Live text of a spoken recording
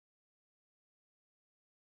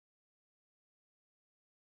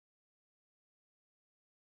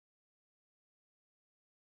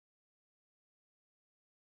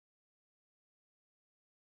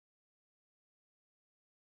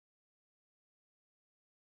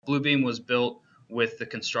Bluebeam was built with the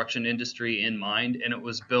construction industry in mind, and it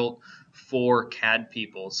was built for CAD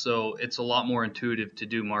people. So it's a lot more intuitive to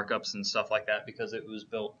do markups and stuff like that because it was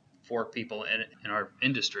built for people in our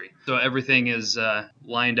industry. So everything is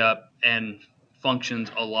lined up and functions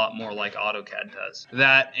a lot more like AutoCAD does.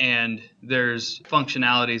 That, and there's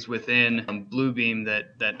functionalities within Bluebeam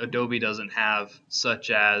that Adobe doesn't have, such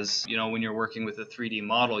as, when you're working with a 3D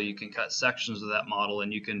model, you can cut sections of that model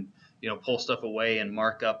and you can pull stuff away and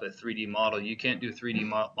mark up a 3D model. You can't do 3D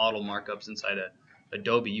model markups inside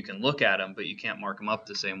Adobe. You can look at them, but you can't mark them up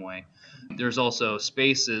the same way. There's also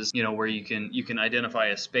spaces, where you can identify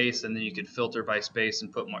a space and then you can filter by space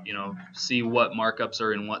and put, see what markups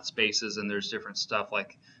are in what spaces, and there's different stuff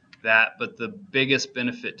like that. But the biggest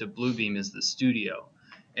benefit to Bluebeam is the Studio.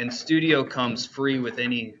 And Studio comes free with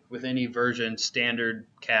any version, standard,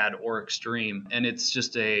 CAD, or Extreme, and it's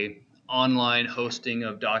just a online hosting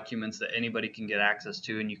of documents that anybody can get access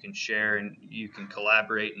to, and you can share and you can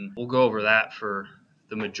collaborate, and we'll go over that for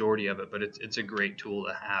the majority of it, but it's a great tool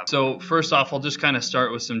to have. So first off, I'll just kind of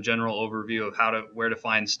start with some general overview of where to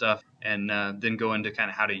find stuff, and then go into kind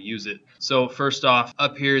of how to use it. So first off,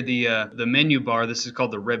 up here, the menu bar, this is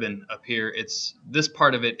called the ribbon up here. This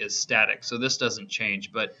part of it is static, so this doesn't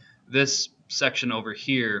change, but this section over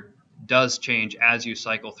here does change as you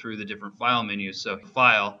cycle through the different file menus. So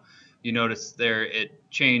file, you notice there it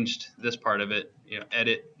changed this part of it.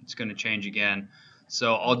 Edit, it's going to change again.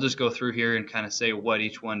 So I'll just go through here and kind of say what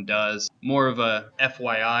each one does. More of a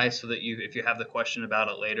FYI, so that if you have the question about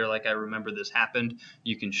it later, like I remember this happened,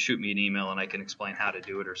 you can shoot me an email and I can explain how to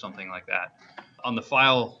do it or something like that. On the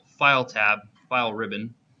file tab, file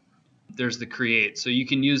ribbon, there's the create. So you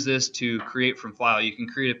can use this to create from file. You can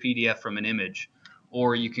create a PDF from an image,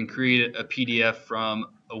 or you can create a PDF from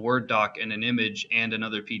a Word doc and an image and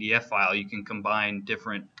another PDF file. You can combine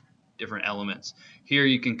different elements. Here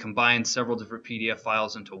you can combine several different PDF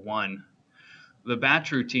files into one. The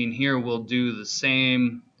batch routine here will do the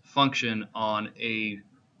same function on a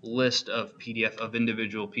list of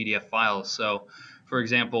individual PDF files. So for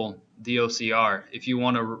example, the OCR, if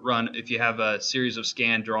you have a series of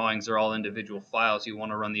scanned drawings, they're all individual files, you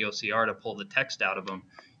want to run the OCR to pull the text out of them,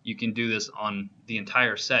 you can do this on the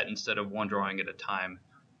entire set instead of one drawing at a time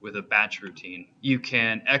with a batch routine. You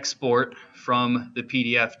can export from the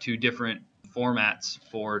PDF to different formats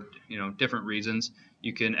for different reasons.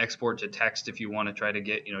 You can export to text if you want to try to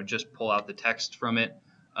get just pull out the text from it.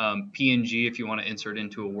 PNG if you want to insert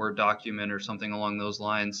into a Word document or something along those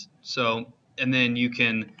lines. So, and then you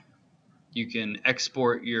can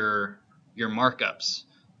export your markups.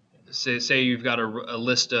 Say you've got a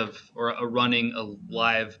list of, or running a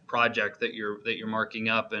live project that you're marking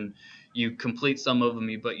up, and you complete some of them,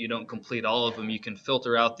 but you don't complete all of them. You can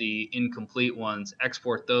filter out the incomplete ones,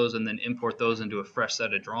 export those, and then import those into a fresh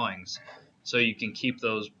set of drawings. So you can keep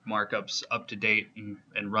those markups up to date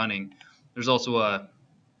and running. There's also a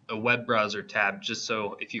web browser tab, just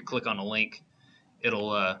so if you click on a link,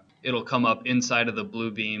 it'll come up inside of the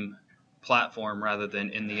Bluebeam platform rather than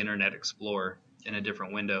in the Internet Explorer in a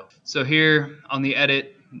different window. So here on the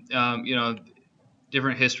edit,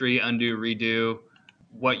 different history, undo, redo.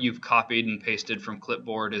 What you've copied and pasted from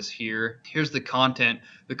clipboard is here. Here's the content.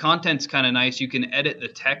 The content's kind of nice. You can edit the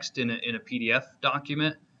text in a PDF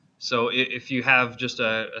document. So if you have just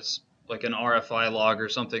like an RFI log or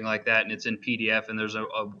something like that, and it's in PDF and there's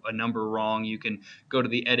a number wrong, you can go to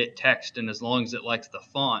the edit text, and as long as it likes the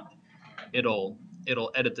font, it'll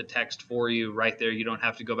edit the text for you right there. You don't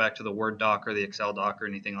have to go back to the Word doc or the Excel doc or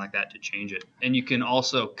anything like that to change it. And you can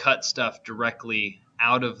also cut stuff directly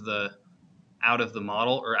out of the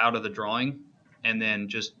model or out of the drawing, and then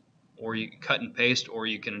or you can cut and paste, or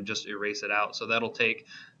you can just erase it out. So that'll take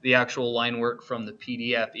the actual line work from the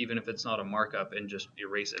PDF, even if it's not a markup, and just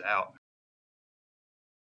erase it out.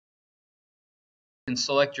 You can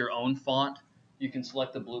select your own font. You can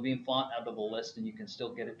select the Bluebeam font out of the list, and you can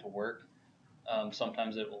still get it to work.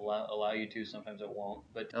 Sometimes it will allow you to, sometimes it won't.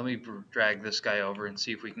 But let me drag this guy over and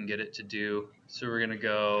see if we can get it to do. So we're going to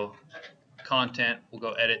go content, we'll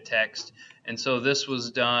go edit text. And so this was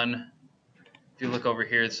done, if you look over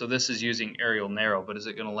here, so this is using Arial Narrow, but is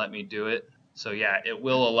it going to let me do it? So yeah, it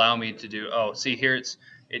will allow me to do, see here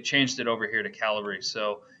it changed it over here to Calibri.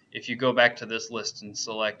 So if you go back to this list and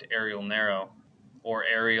select Arial Narrow, or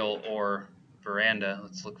Arial or Veranda,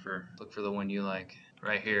 let's look for the one you like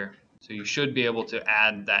right here. So you should be able to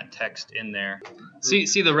add that text in there. See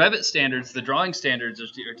the Revit standards, the drawing standards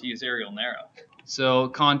are to use Arial Narrow. So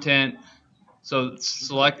content, so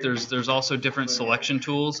select, there's also different selection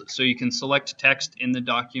tools. So you can select text in the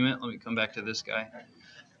document. Let me come back to this guy.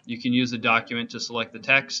 You can use the document to select the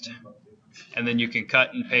text. and then you can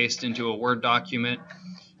cut and paste into a Word document.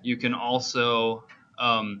 You can also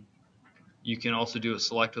do a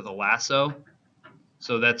select with a lasso.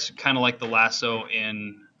 So that's kind of like the lasso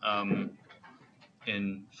in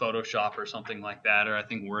Photoshop or something like that, or I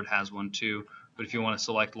think Word has one too. But if you want to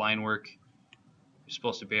select line work, you're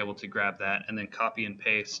supposed to be able to grab that and then copy and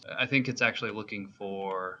paste. I think it's actually looking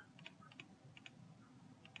for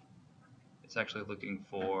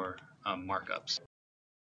markups.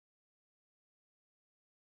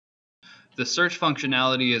 The search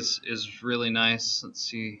functionality is really nice. Let's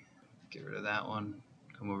see, get rid of that one.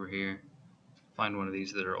 Come over here, find one of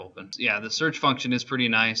these that are open. Yeah, the search function is pretty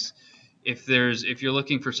nice. If you're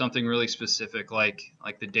looking for something really specific, like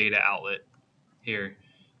the data outlet here,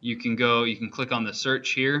 you can click on the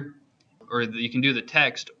search here, or you can do the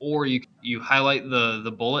text, or you highlight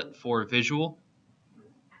the bullet for visual,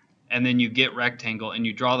 and then you get rectangle, and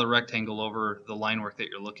you draw the rectangle over the line work that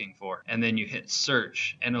you're looking for, and then you hit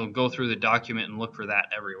search, and it'll go through the document and look for that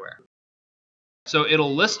everywhere. So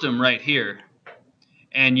it'll list them right here,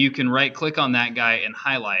 and you can right click on that guy and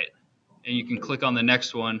highlight, and you can click on the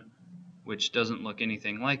next one, which doesn't look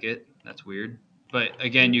anything like it. That's weird. But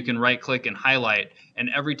again, you can right click and highlight, and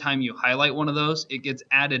every time you highlight one of those, it gets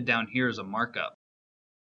added down here as a markup.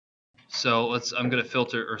 So I'm going to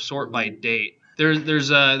filter or sort by date. There's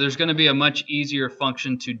going to be a much easier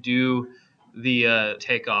function to do the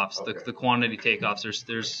takeoffs, the quantity takeoffs.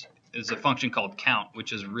 There's a function called count,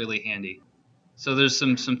 which is really handy. So there's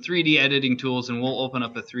some 3D editing tools, and we'll open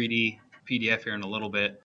up a 3D PDF here in a little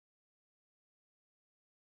bit.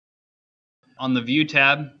 On the View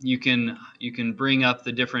tab, you can bring up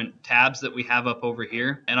the different tabs that we have up over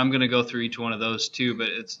here, and I'm going to go through each one of those too, but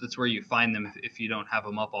it's where you find them if you don't have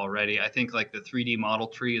them up already. I think like the 3D model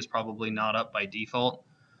tree is probably not up by default,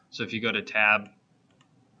 so if you go to tab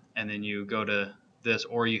and then you go to this,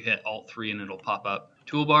 or you hit Alt-3 and it'll pop up.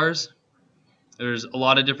 Toolbars, there's a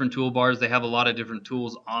lot of different toolbars. They have a lot of different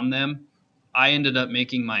tools on them. I ended up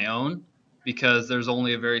making my own because there's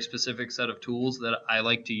only a very specific set of tools that I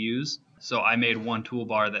like to use. So I made one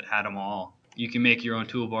toolbar that had them all. You can make your own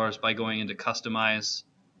toolbars by going into Customize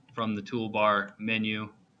from the toolbar menu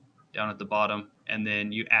down at the bottom, and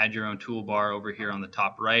then you add your own toolbar over here on the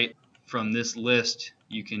top right. From this list,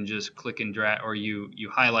 you can just click and drag, or you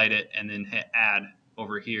highlight it and then hit Add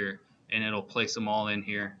over here, and it'll place them all in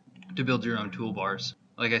here to build your own toolbars.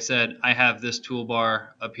 Like I said, I have this toolbar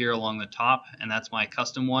up here along the top, and that's my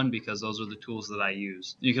custom one because those are the tools that I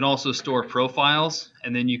use. You can also store profiles,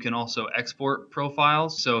 and then you can also export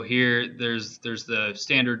profiles. So here there's the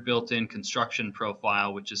standard built-in construction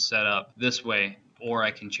profile, which is set up this way, or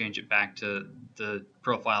I can change it back to the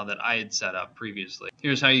profile that I had set up previously.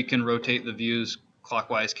 Here's how you can rotate the views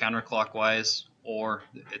clockwise, counterclockwise, or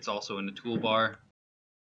it's also in the toolbar.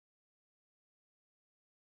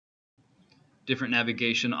 Different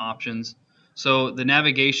navigation options. So the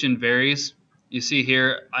navigation varies. You see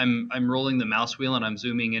here, I'm rolling the mouse wheel and I'm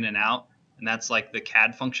zooming in and out, and that's like the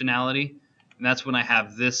CAD functionality. And that's when I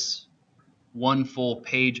have this one full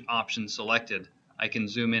page option selected. I can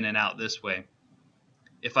zoom in and out this way.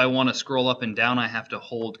 If I want to scroll up and down, I have to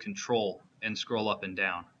hold Control and scroll up and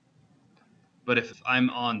down. But if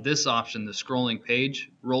I'm on this option, the scrolling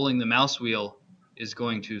page, rolling the mouse wheel is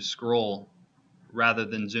going to scroll rather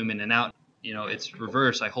than zoom in and out. You know, it's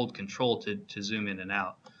reverse. I hold Control to zoom in and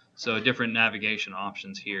out. So different navigation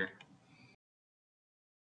options here.